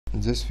In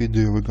this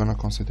video we're gonna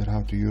consider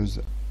how to use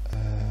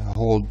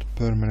hold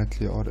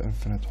permanently or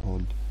infinite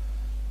hold.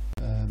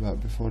 But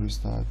before we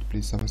start,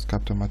 please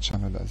subscribe to my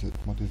channel as it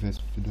motivates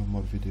me to do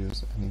more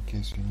videos, and in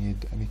case you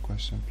need any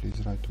question,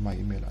 please write to my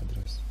email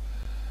address.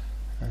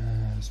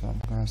 So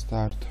I'm gonna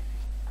start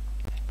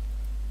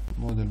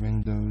model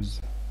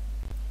windows,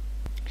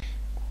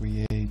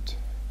 create,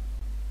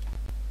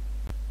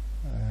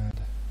 add,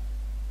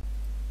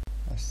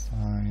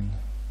 assign,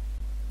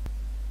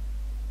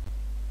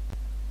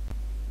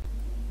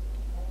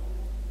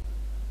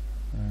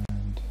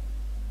 and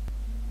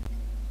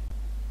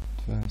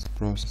advanced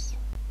process,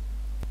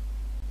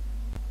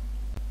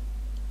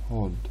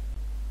 hold.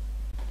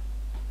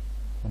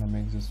 I'm gonna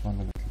make this one a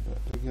little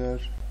bit bigger.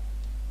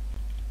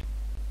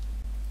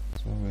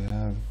 So we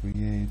have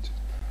create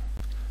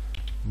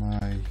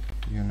my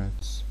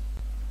units,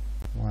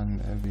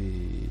 one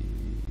every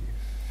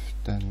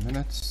 10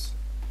 minutes,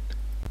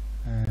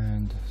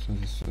 and so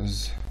this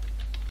is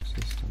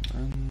system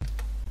n,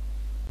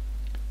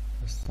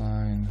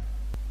 assign,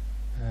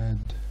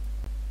 add,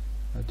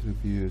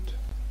 attribute,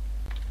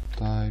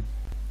 type,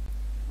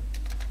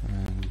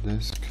 and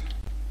disk,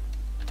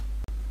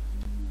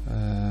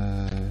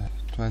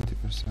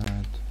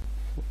 20%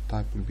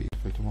 type will be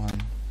equal to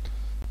 1,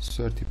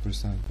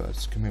 30%, but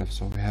it's cumulative,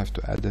 so we have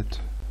to add it.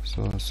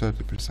 So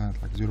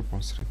 30%, like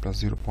 0.3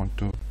 plus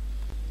 0.2,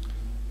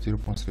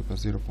 0.3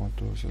 plus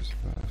 0.2, so it's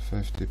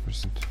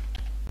 50%,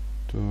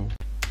 2,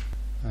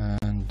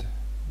 and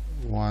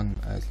 1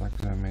 as like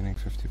the remaining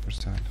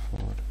 50%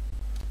 for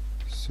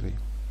 3.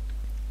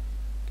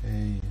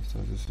 Okay, so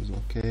this is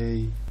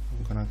okay.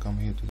 I'm gonna come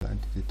here to the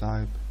entity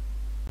type,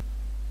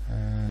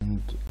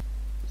 and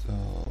the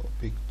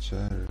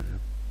picture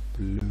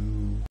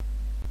blue.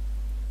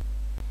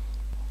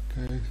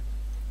 Okay,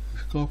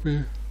 let's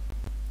copy.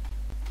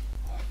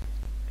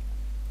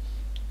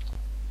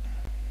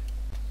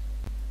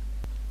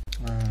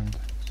 And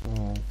so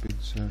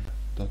picture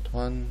dot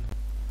one,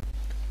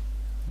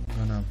 I'm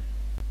gonna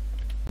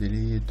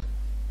delete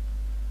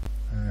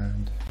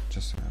and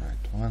just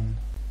write 1.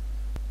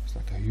 It's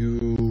like a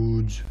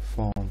huge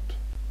font.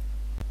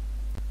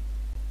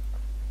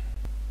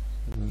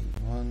 So this is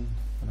 1. I'm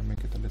gonna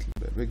make it a little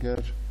bit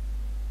bigger.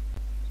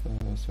 So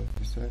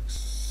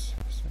 36. I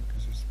think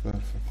this is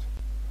perfect.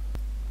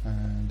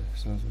 And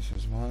so this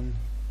is 1.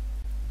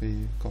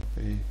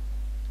 Copy.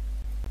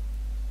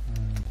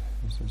 And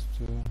this is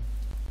 2.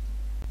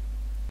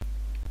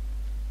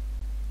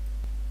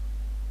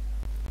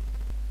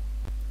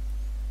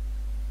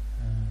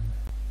 And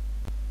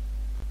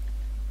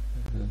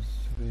this is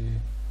 3.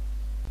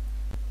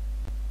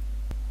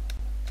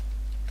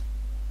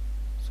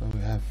 So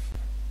we have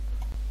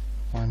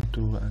 1,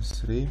 2, and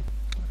 3,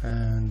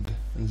 and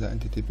in the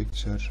entity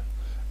picture,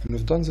 and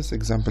we've done this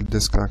example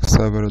disk like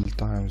several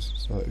times.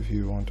 So if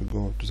you want to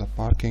go to the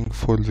parking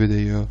full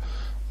video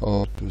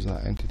or to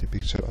the entity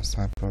picture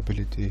assign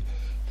probability,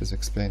 it is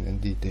explained in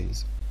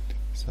details.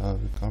 So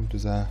we come to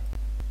the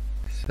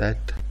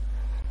set.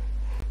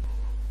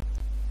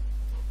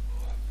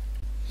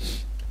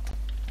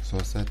 So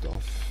a set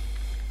of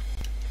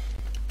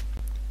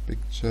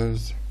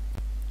pictures,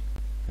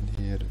 and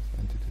here is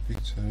entity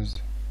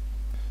pictures,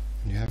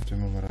 and you have to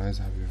memorize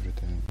how you've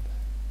written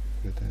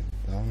it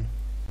down.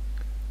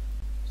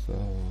 So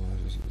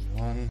this is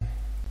 1,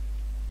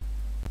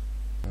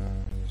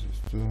 this is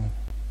 2,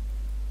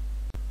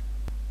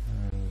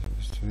 and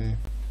this is 3.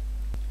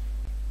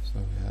 So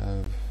we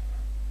have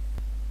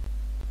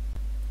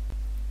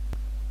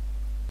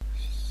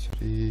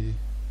 3,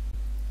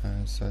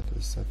 and set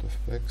is set of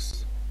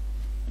pics.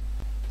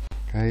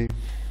 Okay,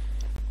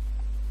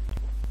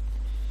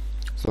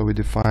 so we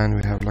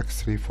have like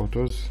 3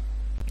 photos,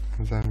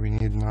 and then we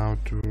need now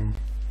to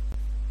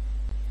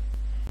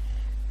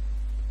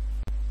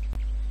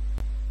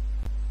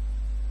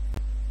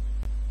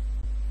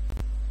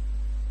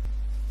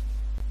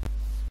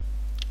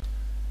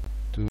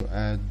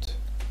add.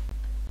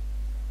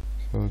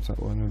 So that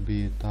one will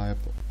be type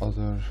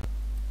other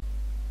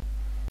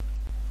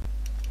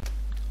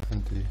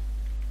entity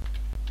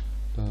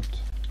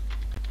dot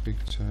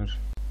picture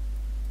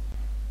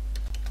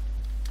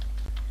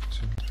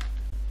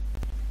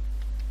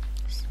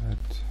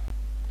set,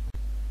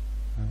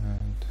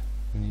 and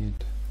we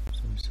need,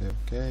 so we say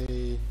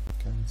okay,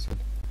 cancel,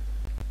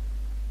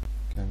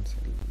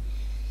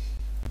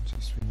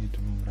 just we need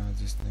to memorize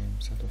this name,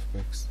 set of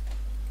pics.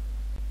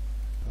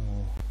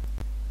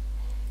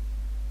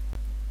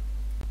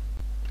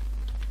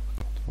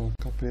 Control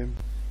copy,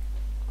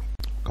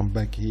 come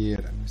back here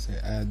and we say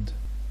add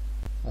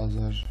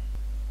other,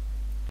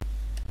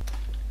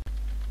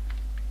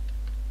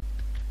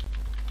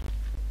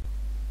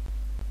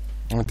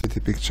 entity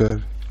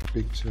picture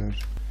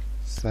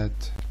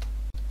set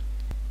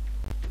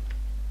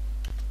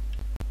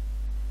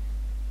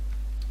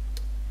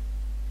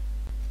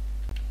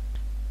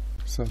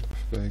of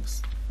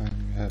pics, and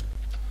we have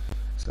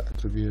the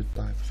attribute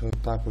type. So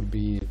type will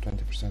be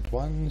 20%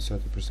 1,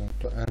 30%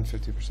 2, and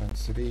 50%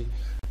 3,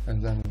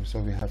 and then so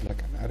we have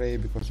like an array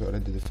because we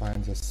already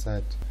defined the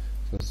set.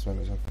 This one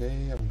is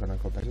okay. I'm gonna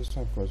go back to this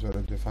one because we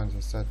already defined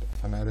a set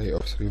of an array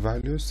of 3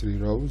 values, 3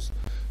 rows.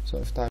 So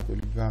if type will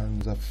be on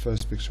the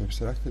first picture will be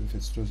selected, if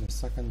it's 2 the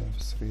second, if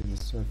it's 3 the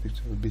third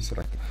picture will be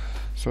selected.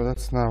 So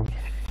that's now,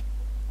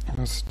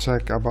 let's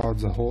check about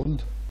the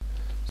hold.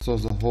 So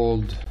the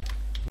hold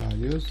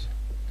values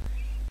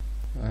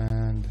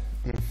and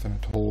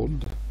infinite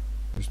hold,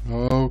 there's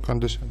no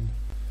condition,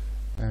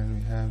 and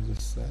we have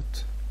the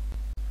set,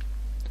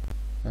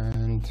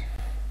 and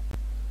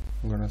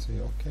I'm gonna say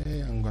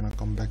okay. I'm gonna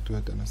come back to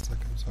it in a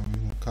second. So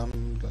we will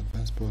come to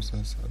advanced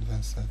process,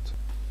 advanced set.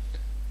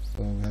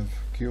 So we have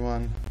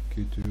Q1,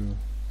 Q2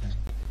 and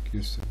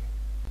Q3,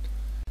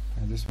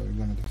 and this is what we're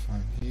gonna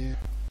define here.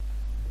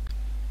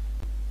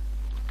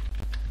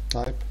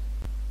 Type,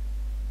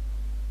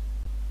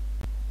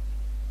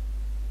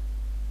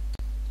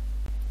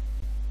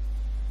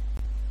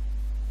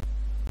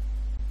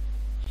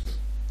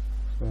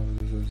 so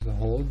this is the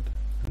hold,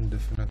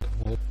 indefinite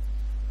hold,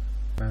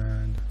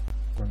 and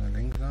we're gonna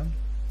link them,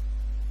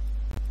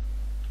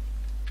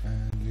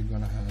 and we're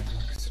gonna have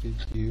like 3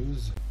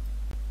 queues.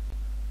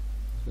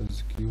 This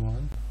is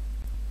Q1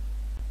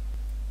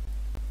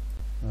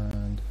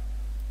 and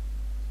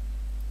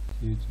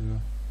Q2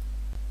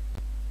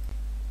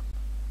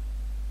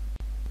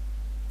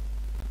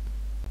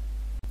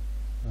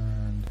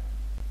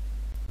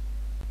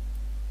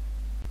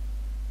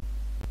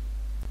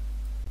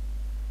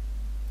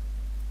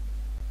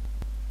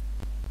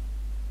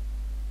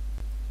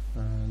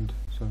 and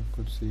so we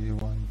could see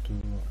 1, 2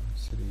 and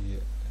 3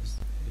 as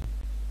they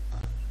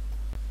are.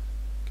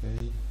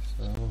 Okay,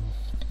 so